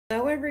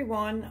Hello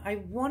everyone,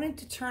 I wanted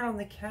to turn on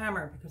the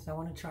camera because I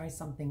want to try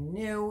something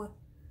new.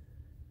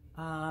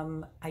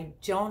 I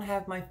don't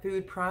have my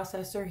food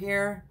processor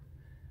here,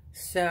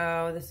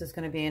 so this is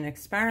going to be an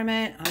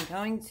experiment. I'm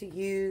going to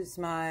use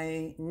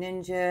my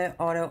Ninja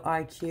Auto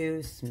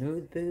IQ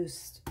Smooth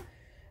Boost,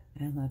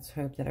 and let's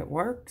hope that it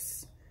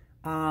works.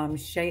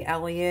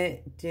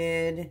 Elliott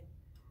did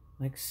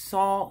like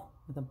salt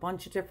with a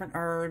bunch of different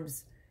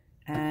herbs,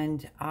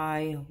 and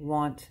I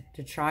want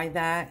to try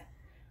that.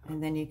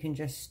 And then you can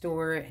just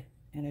store it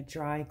in a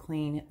dry,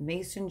 clean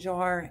mason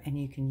jar, and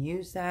you can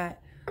use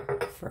that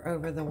for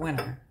over the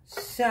winter.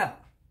 So,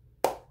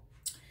 I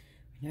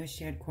know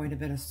she had quite a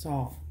bit of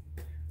salt.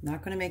 I'm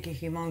not going to make a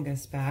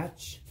humongous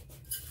batch.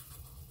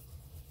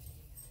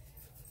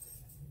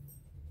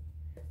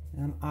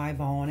 I'm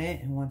eyeballing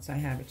it, and once I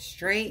have it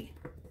straight,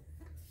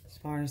 as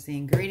far as the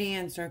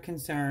ingredients are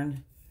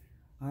concerned,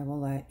 I will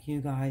let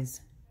you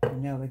guys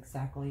know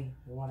exactly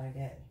what I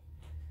did.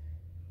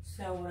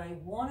 So what I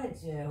want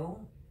to do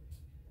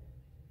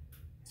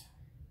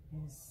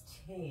is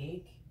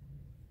take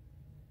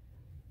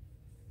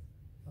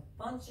a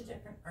bunch of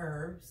different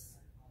herbs.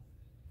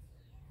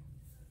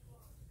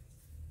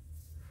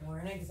 For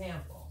an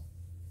example,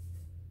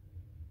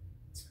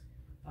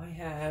 I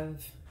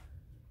have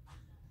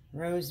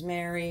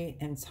rosemary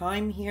and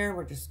thyme here.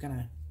 We're just going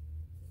to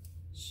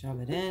shove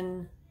it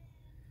in.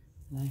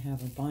 And I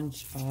have a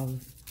bunch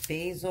of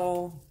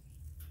basil.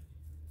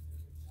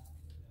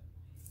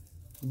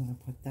 I'm going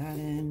to put that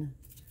in.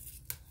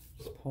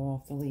 Just pull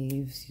off the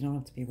leaves. You don't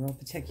have to be real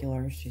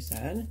particular, she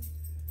said.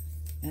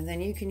 And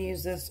then you can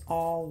use this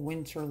all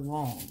winter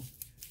long.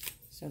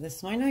 So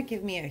this might not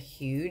give me a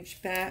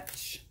huge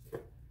batch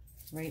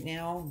right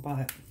now,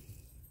 but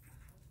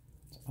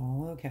it's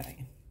all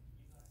okay.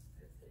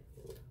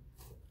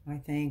 I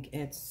think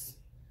it's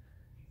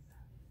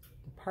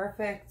the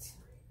perfect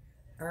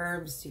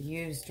herbs to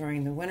use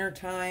during the winter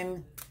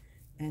time,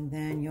 and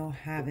then you'll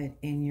have it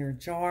in your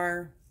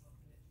jar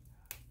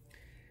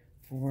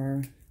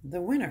for the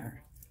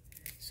winter.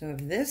 So if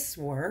this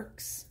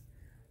works,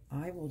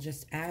 I will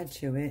just add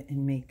to it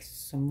and make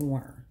some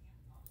more.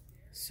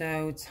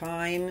 So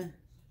thyme,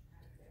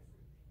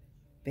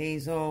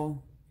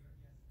 basil,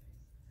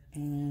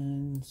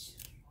 and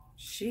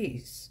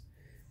cheese.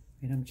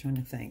 Wait, I'm trying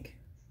to think,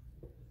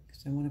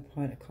 because I want to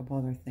put a couple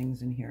other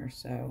things in here.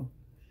 So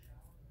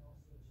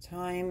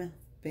thyme,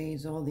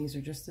 basil, these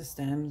are just the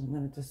stems. I'm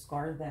going to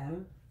discard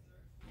them.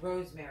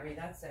 Rosemary,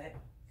 that's it.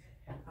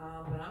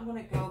 But I'm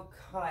going to go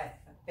cut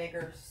a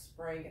bigger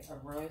sprig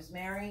of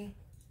rosemary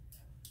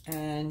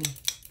and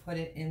put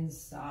it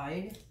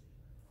inside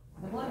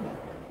the blender.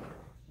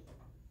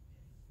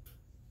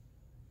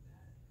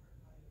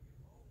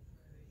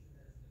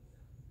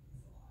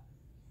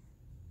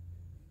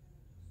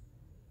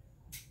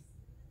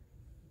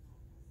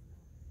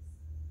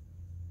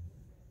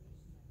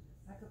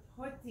 I could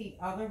put the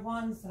other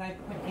ones that I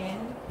put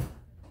in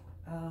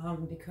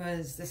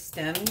because the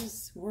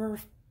stems were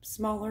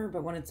smaller,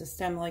 but when it's a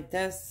stem like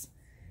this,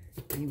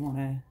 you want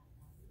to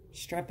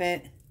strip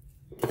it,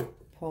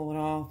 pull it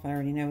off. I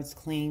already know it's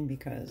clean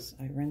because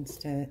I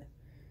rinsed it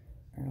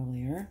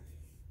earlier.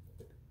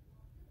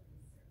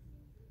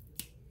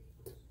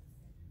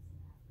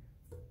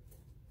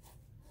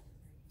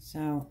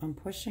 So I'm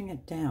pushing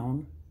it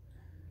down.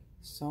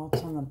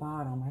 Salt's on the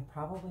bottom. I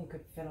probably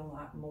could fit a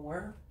lot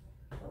more,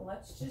 but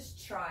let's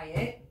just try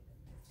it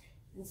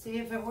and see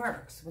if it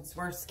works. What's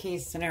worst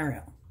case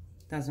scenario?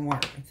 Doesn't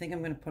work. I think I'm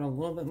going to put a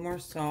little bit more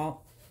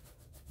salt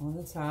on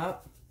the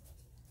top.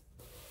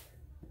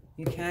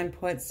 You can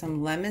put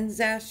some lemon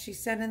zest, she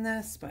said, in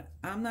this, but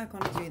I'm not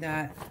going to do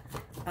that.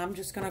 I'm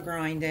just going to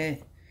grind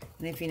it.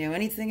 And if you know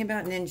anything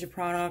about Ninja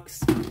products,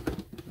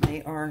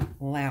 they are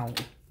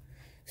loud.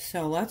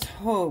 So let's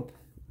hope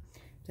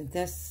that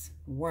this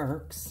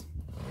works.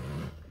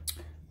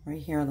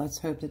 Right here, let's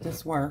hope that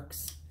this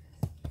works,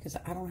 because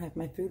I don't have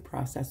my food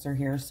processor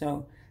here,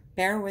 so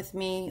bear with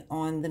me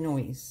on the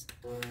noise.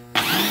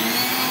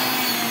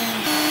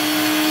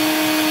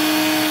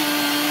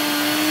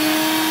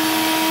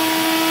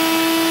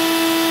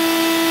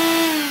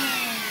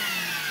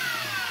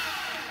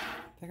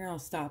 Figure I'll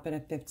stop it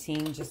at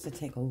 15 just to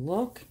take a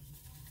look,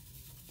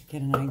 to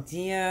get an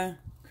idea.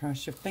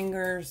 Cross your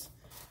fingers.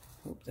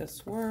 Hope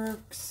this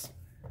works.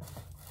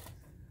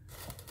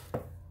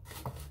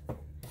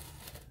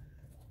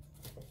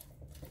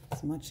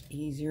 It's much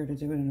easier to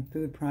do it in a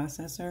food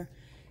processor.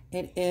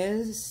 It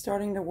is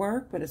starting to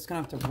work, but it's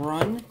going to have to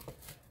run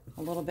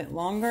a little bit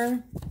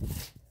longer.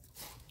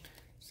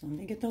 So let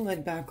me get the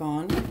lid back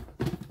on.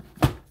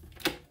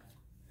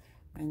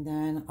 And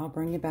then I'll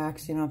bring you back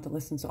so you don't have to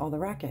listen to all the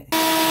racket.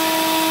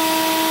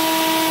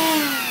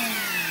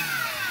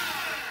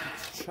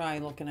 Let's try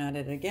looking at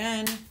it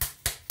again.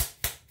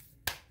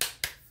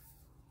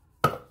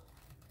 Let's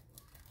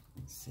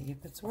see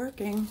if it's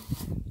working.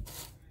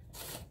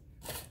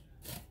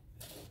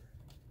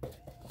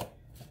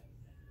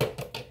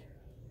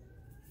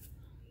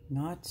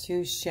 Not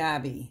too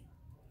shabby.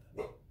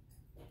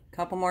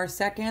 Couple more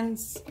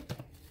seconds,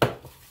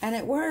 and And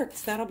it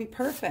works. That'll be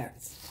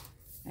perfect.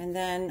 And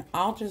then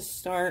I'll just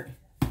start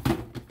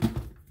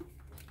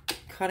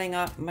cutting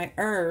up my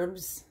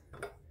herbs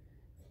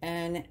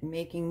and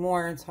making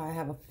more until I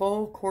have a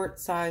full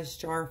quart-sized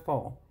jar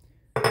full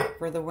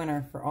for the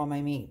winter for all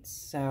my meats.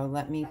 So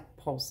let me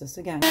pulse this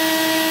again.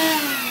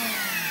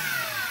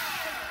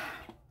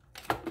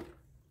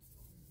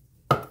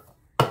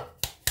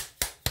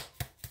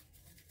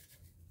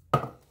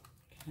 Okay,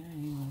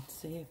 let's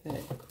see if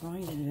it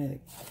grinded it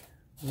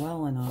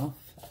well enough.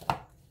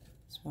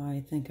 That's why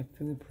I think a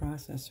food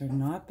processor,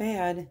 not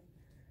bad.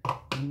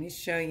 Let me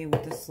show you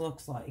what this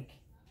looks like.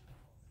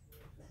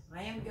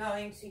 I am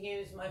going to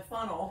use my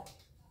funnel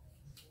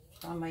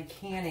on my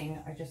canning.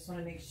 I just want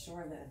to make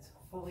sure that it's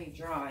fully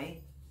dry.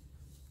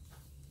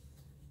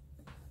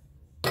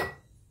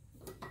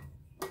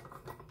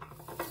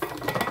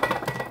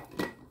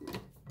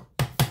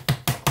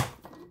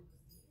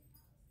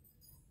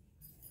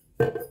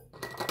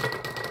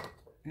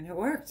 And it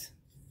worked.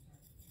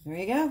 There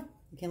you go.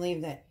 You can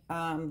leave the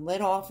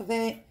lid off of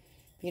it.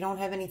 If you don't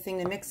have anything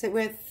to mix it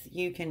with,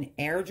 you can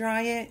air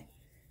dry it.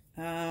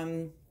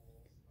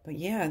 But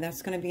yeah,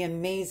 that's going to be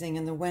amazing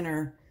in the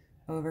winter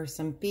over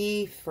some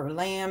beef or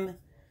lamb.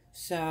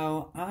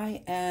 So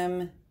I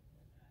am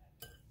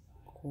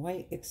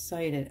quite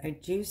excited. I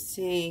do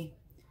see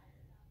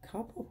a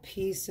couple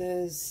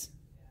pieces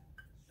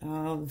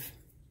of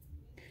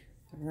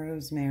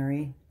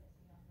rosemary,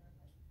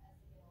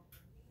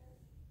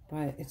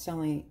 but it's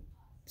only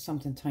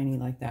something tiny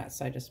like that,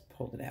 so I just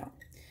pulled it out.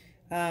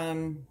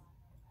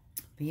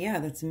 But yeah,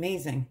 that's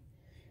amazing.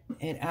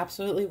 It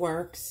absolutely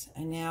works,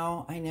 and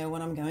now I know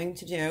what I'm going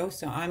to do.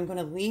 So I'm going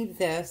to leave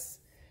this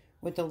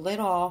with the lid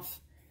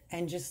off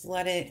and just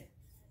let it,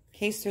 in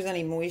case there's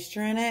any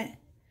moisture in it,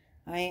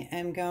 I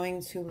am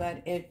going to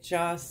let it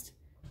just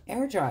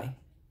air dry,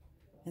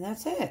 and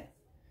that's it.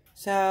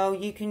 So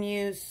you can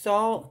use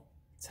salt,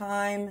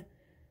 thyme.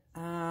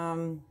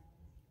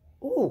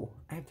 Ooh,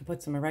 I have to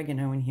put some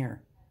oregano in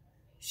here.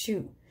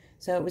 Shoot.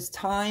 So it was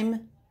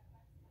thyme.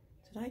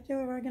 Did I do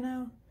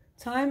oregano?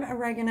 Thyme,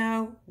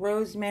 oregano,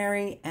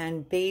 rosemary,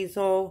 and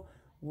basil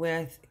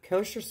with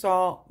kosher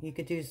salt. You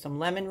could do some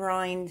lemon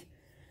rind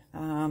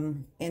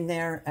in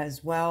there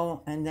as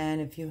well. And then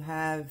if you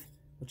have,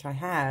 which I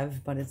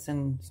have, but it's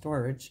in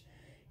storage,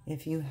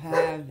 if you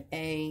have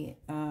a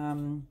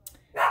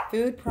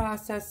food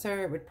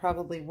processor, it would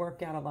probably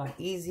work out a lot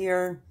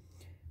easier.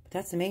 But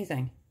that's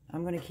amazing.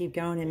 I'm going to keep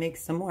going and make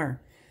some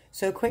more.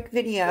 So quick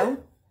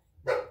video.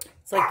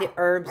 It's like the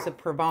herbs of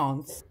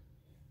Provence.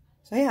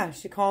 So yeah,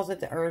 she calls it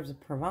the herbs of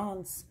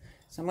Provence.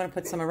 So I'm going to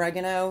put some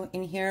oregano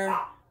in here.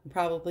 I'm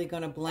probably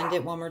going to blend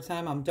it one more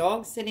time. I'm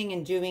dog sitting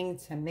and doing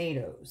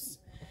tomatoes.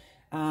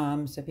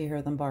 So if you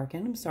hear them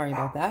barking, I'm sorry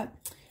about that.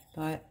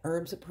 But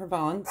herbs of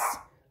Provence,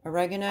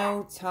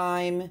 oregano,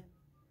 thyme,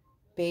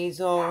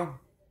 basil.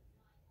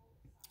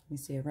 Let me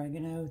see,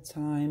 oregano,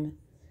 thyme,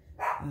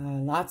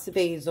 lots of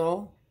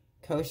basil,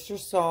 kosher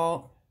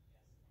salt.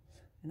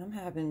 And I'm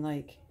having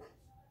like,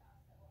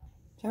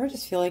 do you ever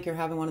just feel like you're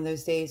having one of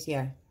those days?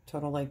 Yeah.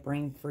 Total like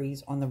brain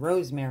freeze on the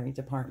rosemary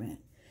department.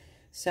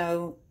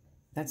 So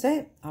that's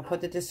it. I'll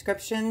put the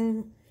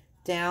description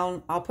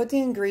down. I'll put the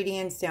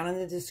ingredients down in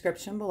the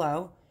description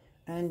below.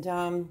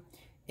 And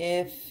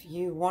if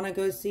you want to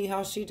go see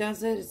how she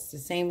does it, it's the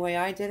same way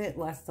I did it,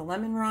 less the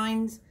lemon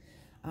rinds.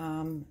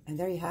 And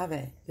there you have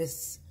it.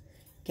 This,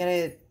 get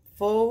a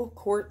full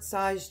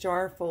quart-sized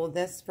jar full of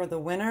this for the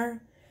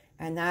winter.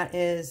 And that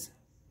is,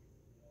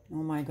 oh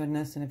my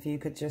goodness. And if you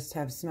could just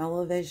have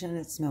smell-o-vision,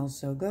 it smells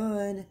so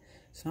good.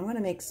 So I'm going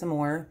to make some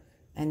more,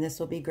 and this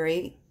will be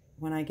great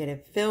when I get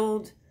it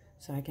filled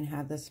so I can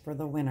have this for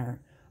the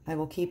winter. I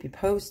will keep you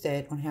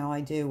posted on how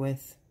I do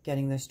with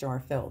getting this jar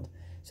filled.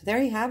 So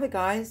there you have it,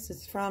 guys.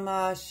 It's from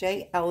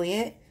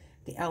Elliott,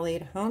 the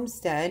Elliott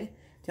Homestead.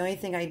 The only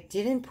thing I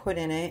didn't put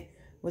in it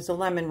was a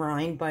lemon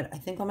rind, but I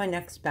think on my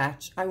next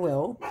batch I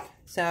will.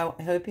 So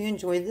I hope you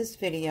enjoyed this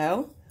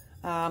video.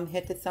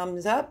 Hit the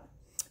thumbs up,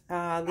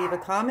 leave a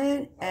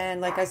comment,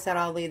 and like I said,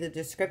 I'll leave the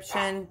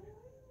description.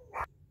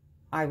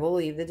 I will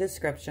leave the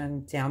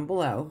description down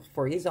below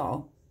for you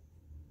all.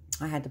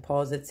 I had to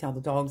pause it, tell the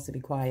dogs to be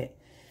quiet.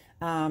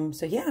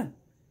 So yeah,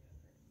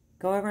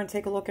 go over and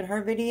take a look at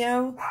her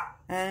video,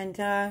 and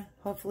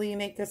hopefully you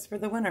make this for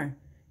the winter.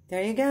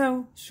 There you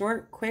go.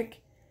 Short,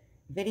 quick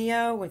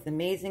video with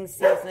amazing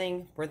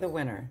seasoning for the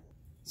winter.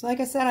 So like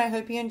I said, I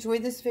hope you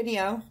enjoyed this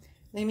video.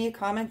 Leave me a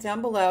comment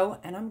down below,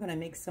 and I'm going to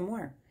make some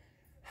more.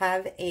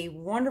 Have a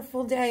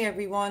wonderful day,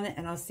 everyone,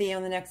 and I'll see you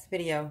on the next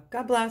video.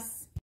 God bless.